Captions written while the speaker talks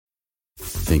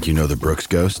Think you know the Brooks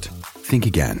Ghost? Think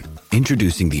again.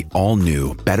 Introducing the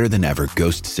all-new, better-than-ever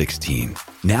Ghost 16.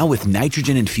 Now with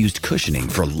nitrogen-infused cushioning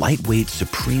for lightweight,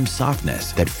 supreme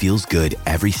softness that feels good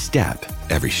every step,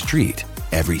 every street,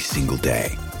 every single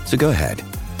day. So go ahead,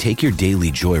 take your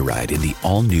daily joyride in the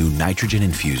all-new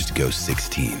nitrogen-infused Ghost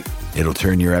 16. It'll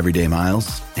turn your everyday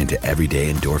miles into everyday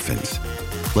endorphins.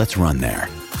 Let's run there.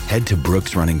 Head to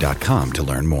brooksrunning.com to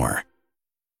learn more.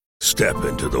 Step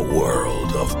into the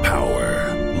world of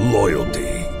power, loyalty,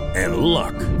 and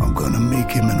luck. I'm gonna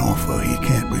make him an offer he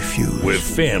can't refuse. With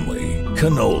family,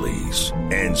 cannolis,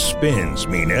 and spins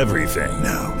mean everything.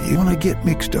 Now, you wanna get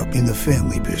mixed up in the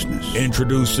family business.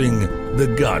 Introducing The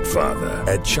Godfather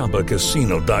at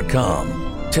ChumbaCasino.com.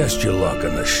 Test your luck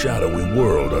in the shadowy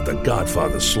world of The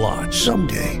Godfather slot.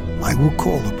 Someday, I will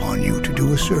call upon you to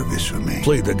do a service for me.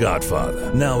 Play The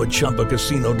Godfather, now at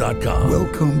ChumbaCasino.com.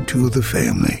 Welcome to the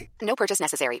family. No purchase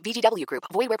necessary. VGW Group.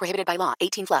 Void where prohibited by law.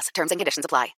 18 plus. Terms and conditions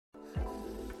apply.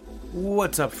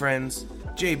 What's up, friends?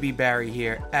 JB Barry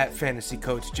here, at Fantasy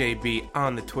Coach JB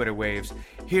on the Twitter waves.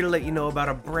 Here to let you know about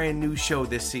a brand new show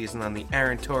this season on the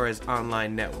Aaron Torres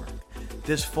Online Network.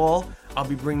 This fall, I'll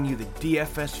be bringing you the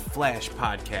DFS Flash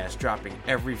podcast, dropping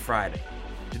every Friday.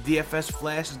 The DFS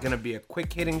Flash is going to be a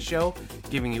quick-hitting show,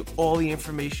 giving you all the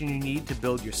information you need to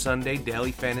build your Sunday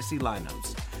daily fantasy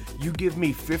lineups. You give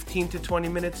me 15 to 20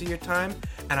 minutes of your time,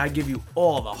 and I give you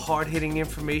all the hard-hitting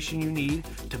information you need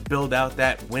to build out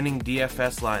that winning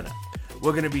DFS lineup.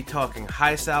 We're going to be talking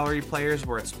high-salary players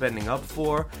worth spending up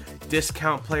for,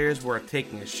 discount players worth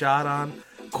taking a shot on,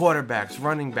 quarterbacks,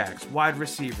 running backs, wide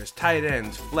receivers, tight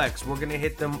ends, flex. We're going to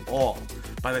hit them all.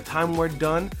 By the time we're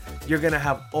done, you're going to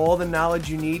have all the knowledge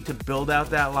you need to build out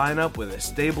that lineup with a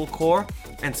stable core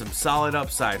and some solid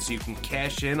upside so you can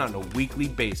cash in on a weekly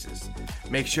basis.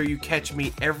 Make sure you catch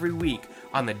me every week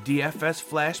on the DFS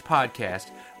Flash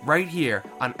podcast right here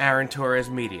on Aaron Torres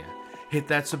Media. Hit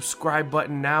that subscribe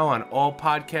button now on all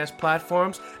podcast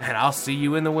platforms, and I'll see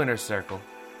you in the winner's circle.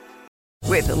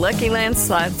 With the Lucky Land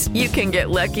Slots, you can get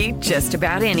lucky just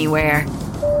about anywhere.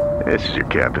 This is your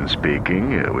captain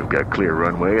speaking. We've got clear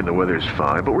runway and the weather's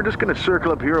fine, but we're just going to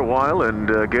circle up here a while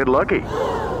and get lucky.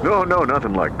 No,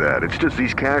 nothing like that. It's just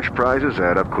these cash prizes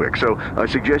add up quick. So I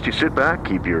suggest you sit back,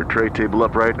 keep your tray table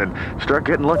upright, and start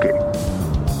getting lucky.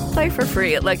 Play for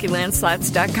free at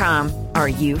LuckyLandSlots.com. Are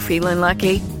you feeling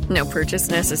lucky? No purchase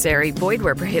necessary. Void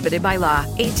where prohibited by law.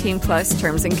 18 plus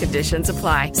terms and conditions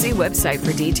apply. See website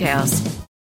for details.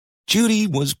 Judy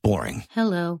was boring.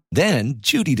 Hello. Then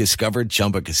Judy discovered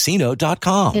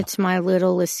ChumbaCasino.com. It's my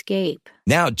little escape.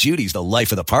 Now Judy's the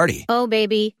life of the party. Oh,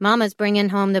 baby, mama's bringing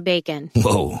home the bacon.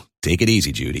 Whoa, take it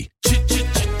easy, Judy.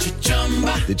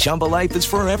 The Chumba life is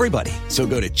for everybody. So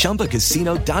go to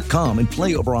ChumbaCasino.com and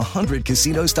play over 100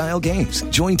 casino-style games.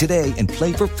 Join today and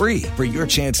play for free for your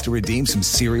chance to redeem some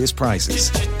serious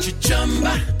prizes.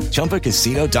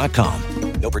 ChumbaCasino.com.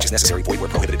 No purchase necessary. Void where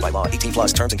prohibited by law. 18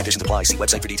 plus terms and conditions apply. See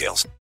website for details.